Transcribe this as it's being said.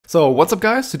So what's up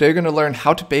guys? Today we're going to learn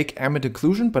how to bake ambient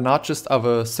occlusion, but not just of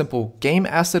a simple game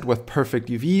asset with perfect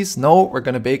UVs. No, we're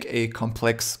going to bake a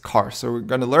complex car. So we're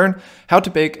going to learn how to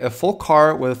bake a full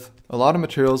car with a lot of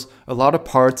materials, a lot of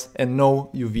parts, and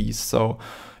no UVs. So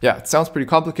yeah, it sounds pretty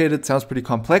complicated, sounds pretty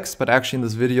complex, but actually in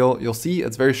this video, you'll see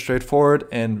it's very straightforward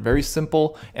and very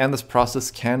simple, and this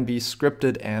process can be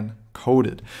scripted and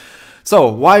coded.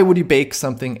 So why would you bake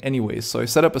something anyways? So I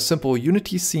set up a simple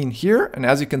Unity scene here, and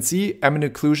as you can see,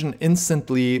 ambient occlusion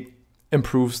instantly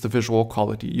improves the visual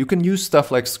quality. You can use stuff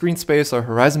like screen space or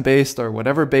horizon based or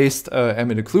whatever based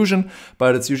ambient occlusion,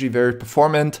 but it's usually very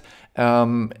performant.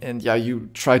 And yeah,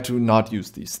 you try to not use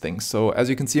these things. So as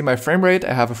you can see my frame rate,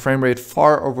 I have a frame rate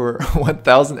far over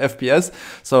 1000 FPS.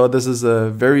 So this is a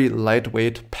very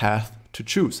lightweight path to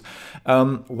choose.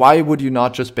 Why would you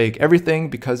not just bake everything?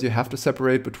 Because you have to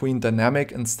separate between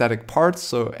dynamic and static parts.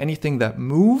 So anything that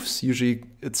moves, usually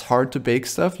it's hard to bake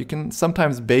stuff. You can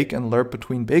sometimes bake and lerp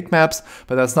between bake maps,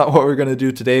 but that's not what we're gonna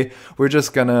do today. We're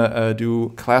just gonna do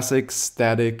classic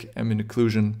static ambient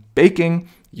occlusion baking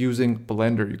using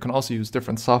Blender. You can also use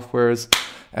different softwares,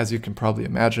 as you can probably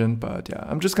imagine, but yeah,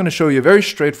 I'm just gonna show you a very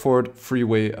straightforward, free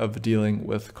way of dealing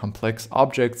with complex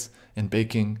objects and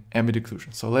baking ambient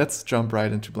occlusion. So let's jump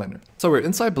right into Blender. So we're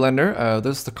inside Blender.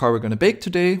 This is the car we're going to bake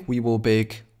today. We will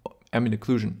bake ambient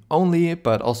occlusion only,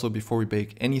 but also before we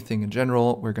bake anything in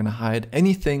general, we're going to hide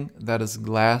anything that is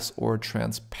glass or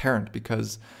transparent,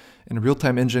 because in a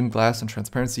real-time engine, glass and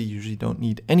transparency usually don't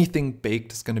need anything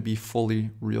baked. It's going to be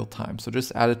fully real-time. So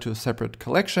just add it to a separate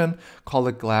collection, call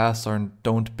it glass or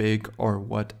don't bake or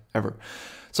whatever.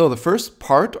 So the first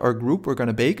part or group we're going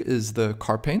to bake is the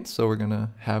car paint. So we're going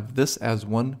to have this as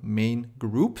one main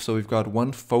group. So we've got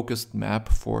one focused map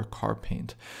for car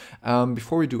paint.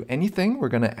 Before we do anything, we're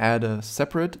going to add a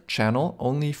separate channel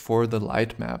only for the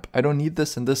light map. I don't need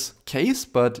this in this case,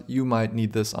 but you might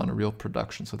need this on a real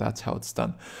production. So that's how it's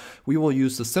done. We will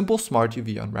use the simple Smart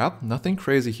UV Unwrap, nothing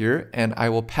crazy here, and I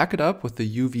will pack it up with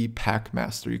the UV Pack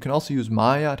Master. You can also use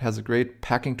Maya. It has a great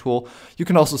packing tool. You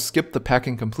can also skip the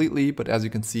packing completely, but as you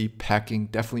can see, packing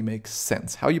definitely makes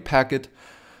sense. How you pack it,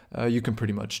 you can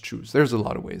pretty much choose. There's a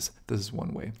lot of ways. This is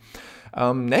one way.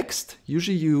 Next,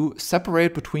 usually you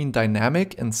separate between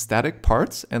dynamic and static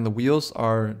parts, and the wheels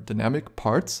are dynamic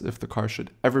parts if the car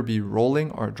should ever be rolling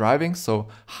or driving. So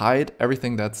hide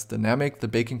everything that's dynamic. The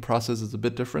baking process is a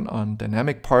bit different on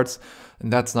dynamic parts,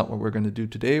 and that's not what we're going to do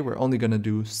today. We're only going to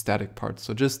do static parts.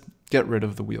 So just get rid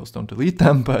of the wheels. Don't delete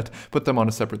them, but put them on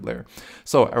a separate layer.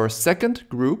 So our second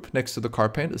group next to the car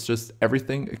paint is just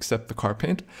everything except the car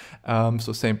paint.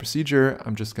 So same procedure.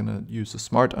 I'm just going to use the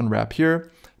Smart Unwrap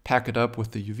here. Pack it up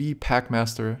with the UV Pack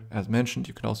Master. As mentioned,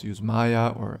 you can also use Maya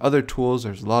or other tools.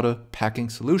 There's a lot of packing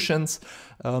solutions.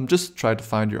 Just try to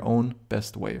find your own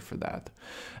best way for that.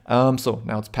 So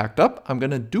now it's packed up. I'm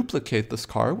going to duplicate this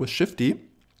car with Shift-D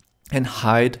and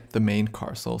hide the main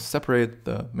car. So I'll separate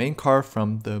the main car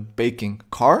from the baking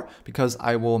car, because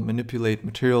I will manipulate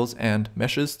materials and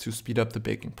meshes to speed up the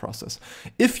baking process.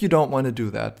 If you don't want to do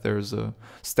that, there's a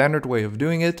standard way of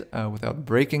doing it without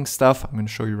breaking stuff. I'm going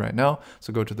to show you right now.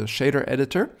 So go to the shader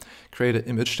editor, create an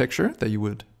image texture that you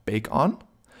would bake on,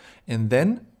 and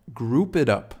then group it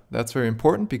up. That's very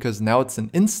important because now it's an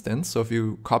instance. So if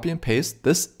you copy and paste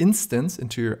this instance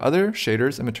into your other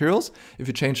shaders and materials, if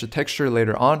you change the texture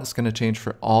later on, it's going to change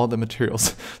for all the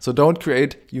materials. So don't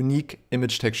create unique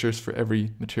image textures for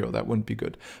every material. That wouldn't be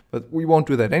good. But we won't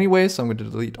do that anyway. So I'm going to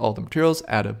delete all the materials,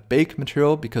 add a bake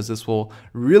material, because this will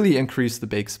really increase the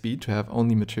bake speed to have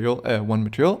only one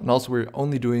material. And also we're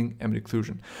only doing ambient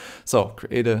occlusion. So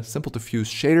create a simple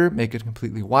diffuse shader, make it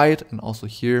completely white, and also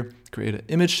here create an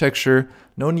image texture.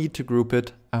 No need to group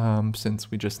it since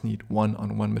we just need one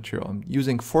material. I'm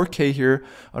using 4K here.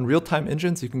 On real-time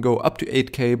engines, you can go up to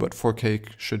 8K, but 4K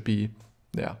should be,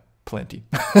 yeah, plenty.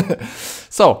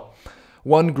 So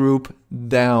one group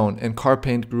down and car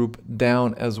paint group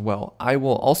down as well. I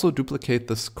will also duplicate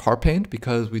this car paint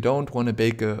because we don't want to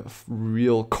bake a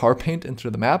real car paint into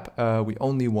the map. We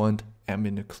only want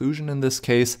ambient occlusion in this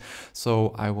case.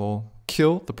 So I will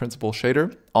kill the principal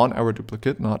shader on our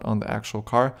duplicate, not on the actual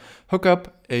car, hook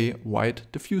up a white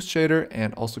diffuse shader,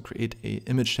 and also create a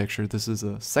image texture. This is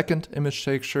a second image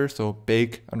texture, so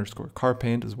bake_car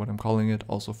paint is what I'm calling it,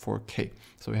 also 4K.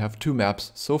 So we have two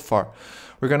maps so far.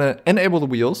 We're gonna enable the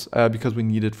wheels because we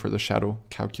need it for the shadow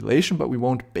calculation, but we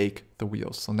won't bake the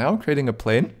wheels. So now I'm creating a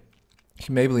plane. You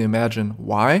can maybe imagine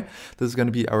why. This is going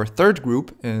to be our third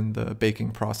group in the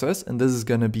baking process, and this is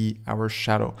going to be our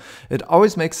shadow. It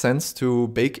always makes sense to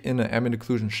bake in an ambient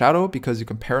occlusion shadow because you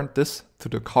can parent this to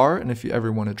the car, and if you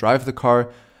ever want to drive the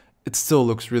car, it still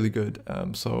looks really good.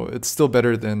 So it's still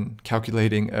better than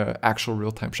calculating an actual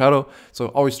real-time shadow. So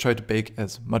always try to bake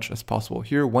as much as possible.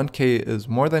 Here 1K is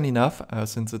more than enough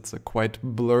since it's a quite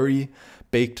blurry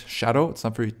baked shadow. It's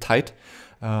not very tight.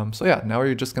 So yeah, now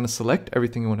you're just going to select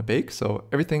everything you want to bake. So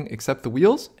everything except the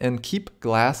wheels, and keep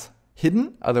glass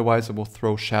hidden, otherwise it will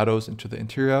throw shadows into the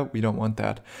interior. We don't want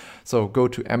that. So go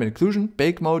to Ambient Occlusion,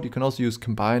 bake mode. You can also use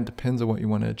combine, depends on what you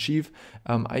want to achieve.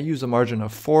 I use a margin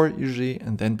of 4 usually,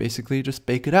 and then basically just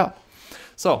bake it out.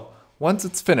 So once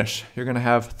it's finished, you're going to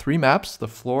have 3 maps: the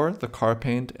floor, the car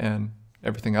paint, and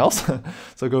everything else.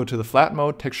 So go to the flat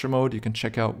mode, texture mode. You can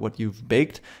check out what you've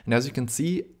baked. And as you can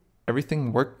see,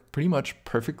 everything worked pretty much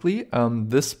perfectly.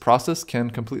 This process can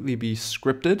completely be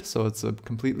scripted, so it's a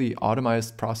completely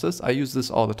automized process. I use this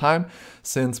all the time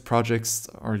since projects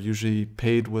are usually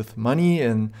paid with money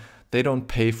and they don't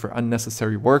pay for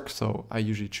unnecessary work, so I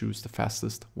usually choose the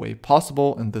fastest way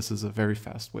possible, and this is a very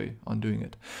fast way on doing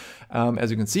it. As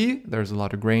you can see, there's a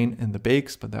lot of grain in the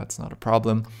bakes, but that's not a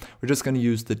problem. We're just going to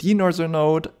use the denoiser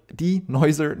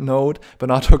node, but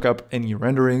not hook up any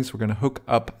renderings. We're going to hook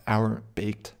up our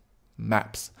baked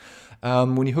maps.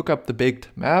 When you hook up the baked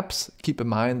maps, keep in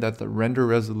mind that the render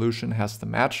resolution has to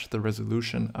match the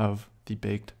resolution of the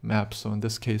baked map. So in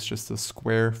this case, just a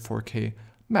square 4K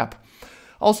map.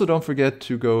 Also, don't forget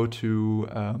to go to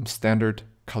standard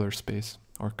color space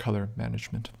or color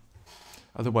management.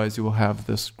 Otherwise, you will have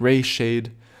this gray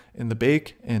shade in the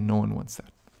bake, and no one wants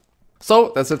that.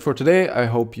 So that's it for today. I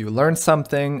hope you learned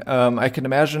something. I can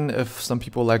imagine if some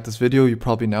people like this video, you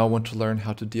probably now want to learn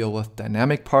how to deal with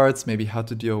dynamic parts, maybe how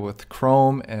to deal with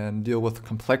chrome and deal with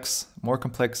more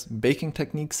complex baking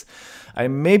techniques. I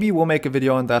maybe will make a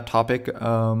video on that topic.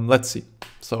 Let's see.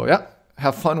 So yeah,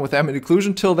 have fun with Ambient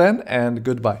Occlusion till then, and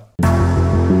goodbye.